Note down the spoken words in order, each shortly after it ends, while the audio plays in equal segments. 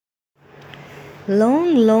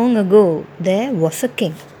Long, long ago, there was a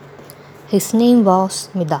king. His name was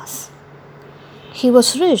Midas. He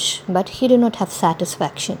was rich, but he did not have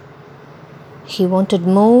satisfaction. He wanted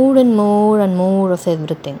more and more and more of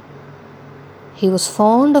everything. He was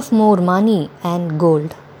fond of more money and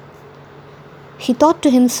gold. He thought to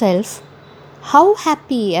himself, how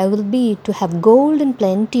happy I will be to have gold and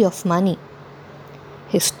plenty of money.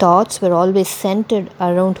 His thoughts were always centered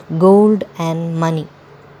around gold and money.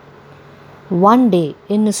 One day,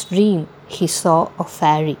 in his dream, he saw a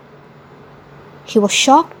fairy. He was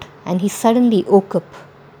shocked and he suddenly woke up.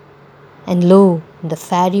 And lo, the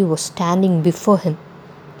fairy was standing before him.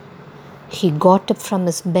 He got up from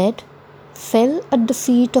his bed, fell at the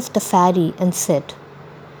feet of the fairy and said,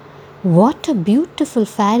 "What a beautiful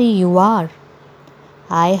fairy you are!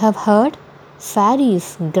 I have heard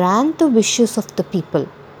fairies grant the wishes of the people."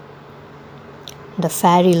 The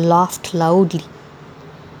fairy laughed loudly.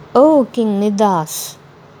 "Oh, King Midas,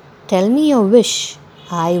 tell me your wish.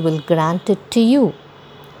 I will grant it to you."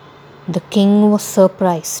 The king was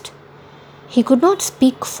surprised. He could not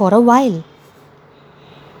speak for a while.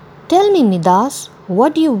 "Tell me, Midas,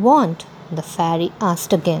 what do you want?" the fairy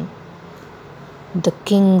asked again. The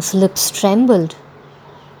king's lips trembled.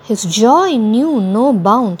 His joy knew no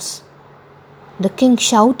bounds. The king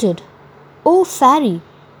shouted, "Oh, fairy,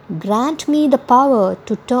 grant me the power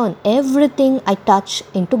to turn everything I touch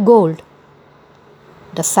into gold."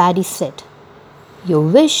 The fairy said, "Your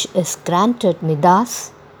wish is granted, Midas.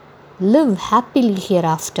 Live happily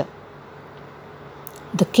hereafter."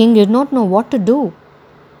 The king did not know what to do.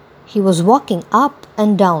 He was walking up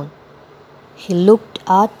and down. He looked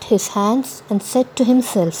at his hands and said to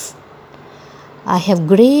himself, "I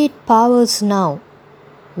have great powers now.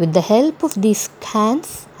 With the help of these hands,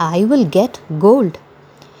 I will get gold.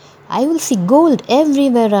 I will see gold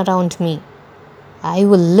everywhere around me. I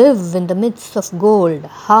will live in the midst of gold.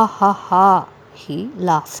 Ha ha ha," he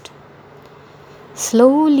laughed.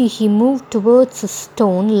 Slowly he moved towards a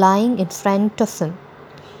stone lying in front of him.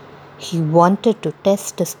 He wanted to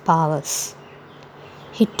test his powers.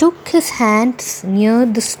 He took his hands near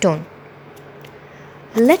the stone.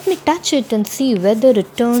 "Let me touch it and see whether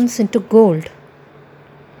it turns into gold."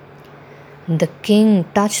 The king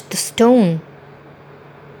touched the stone,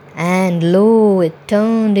 and lo, it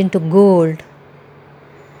turned into gold.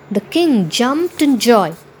 The king jumped in joy.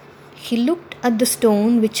 He looked at the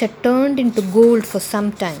stone which had turned into gold for some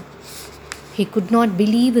time. He could not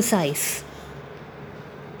believe his eyes.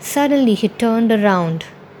 Suddenly he turned around.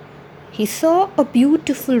 He saw a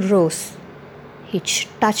beautiful rose. He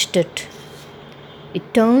touched it.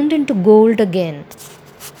 It turned into gold again.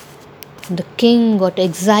 The king got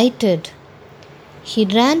excited. He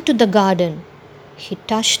ran to the garden. He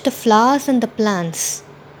touched the flowers and the plants.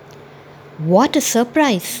 What a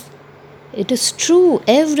surprise! It is true,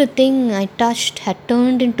 everything I touched had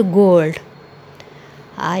turned into gold.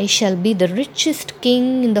 I shall be the richest king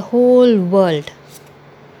in the whole world.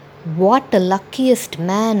 What the luckiest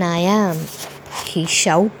man I am, he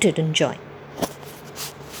shouted in joy.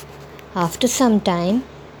 After some time,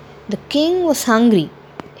 the king was hungry.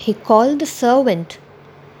 He called the servant.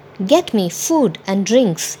 "Get me food and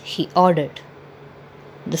drinks," he ordered.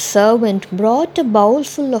 The servant brought a bowl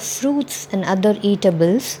full of fruits and other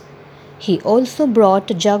eatables. He also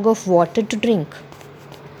brought a jug of water to drink.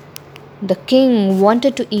 The king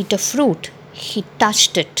wanted to eat a fruit. He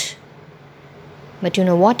touched it. But you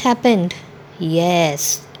know what happened? Yes,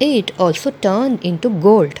 it also turned into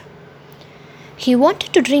gold. He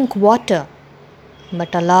wanted to drink water,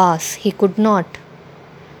 but alas, he could not.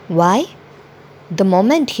 Why? The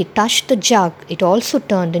moment he touched the jug, it also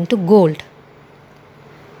turned into gold.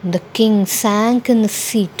 The king sank in his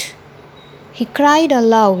seat. He cried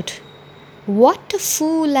aloud, "What a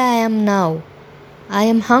fool I am now! I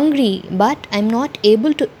am hungry, but I am not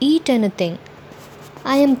able to eat anything.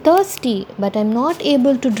 I am thirsty, but I am not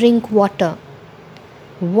able to drink water.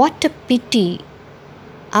 What a pity!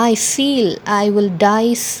 I feel I will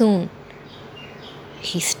die soon."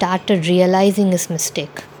 He started realizing his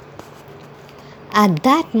mistake. At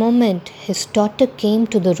that moment, his daughter came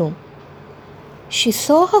to the room. She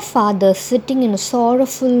saw her father sitting in a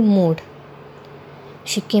sorrowful mood.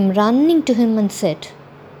 She came running to him and said,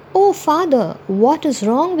 "Oh, father, what is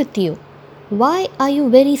wrong with you? Why are you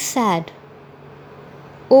very sad?"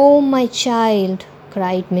 "Oh, my child,"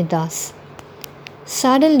 cried Midas.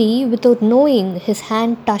 Suddenly, without knowing, his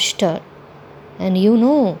hand touched her. And you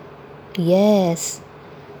know, yes,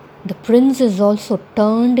 the princess also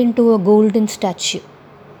turned into a golden statue.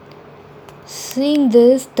 Seeing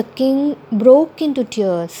this, the king broke into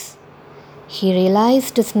tears. He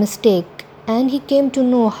realized his mistake and he came to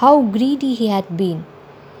know how greedy he had been.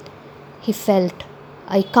 He felt,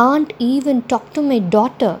 I can't even talk to my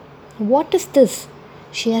daughter. What is this?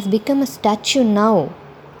 She has become a statue now.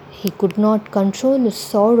 He could not control his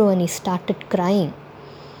sorrow and he started crying.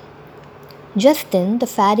 Just then the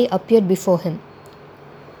fairy appeared before him.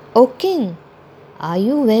 O king, are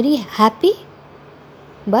you very happy?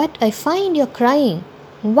 But I find you're crying.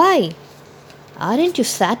 Why? Aren't you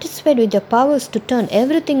satisfied with your powers to turn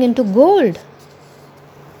everything into gold?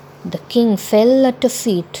 The king fell at her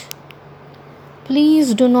feet.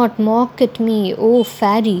 Please do not mock at me, O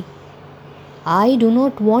fairy. I do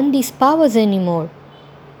not want these powers anymore.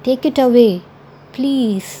 Take it away.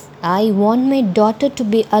 Please, I want my daughter to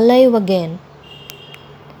be alive again.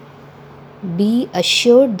 Be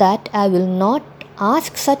assured that I will not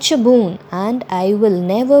ask such a boon and I will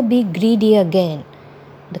never be greedy again,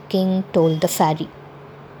 the king told the fairy.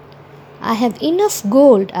 I have enough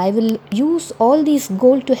gold. I will use all this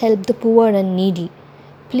gold to help the poor and needy.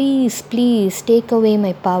 Please, please take away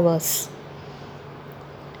my powers.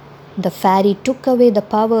 The fairy took away the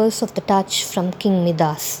powers of the touch from King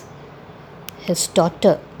Midas. His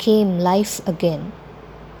daughter came life again.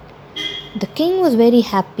 The king was very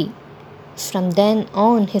happy. From then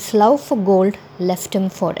on, his love for gold left him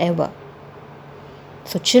forever.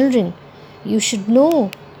 So, children, you should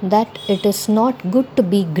know that it is not good to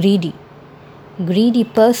be greedy. Greedy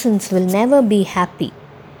persons will never be happy.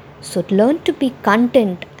 So, learn to be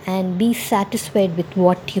content and be satisfied with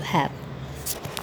what you have.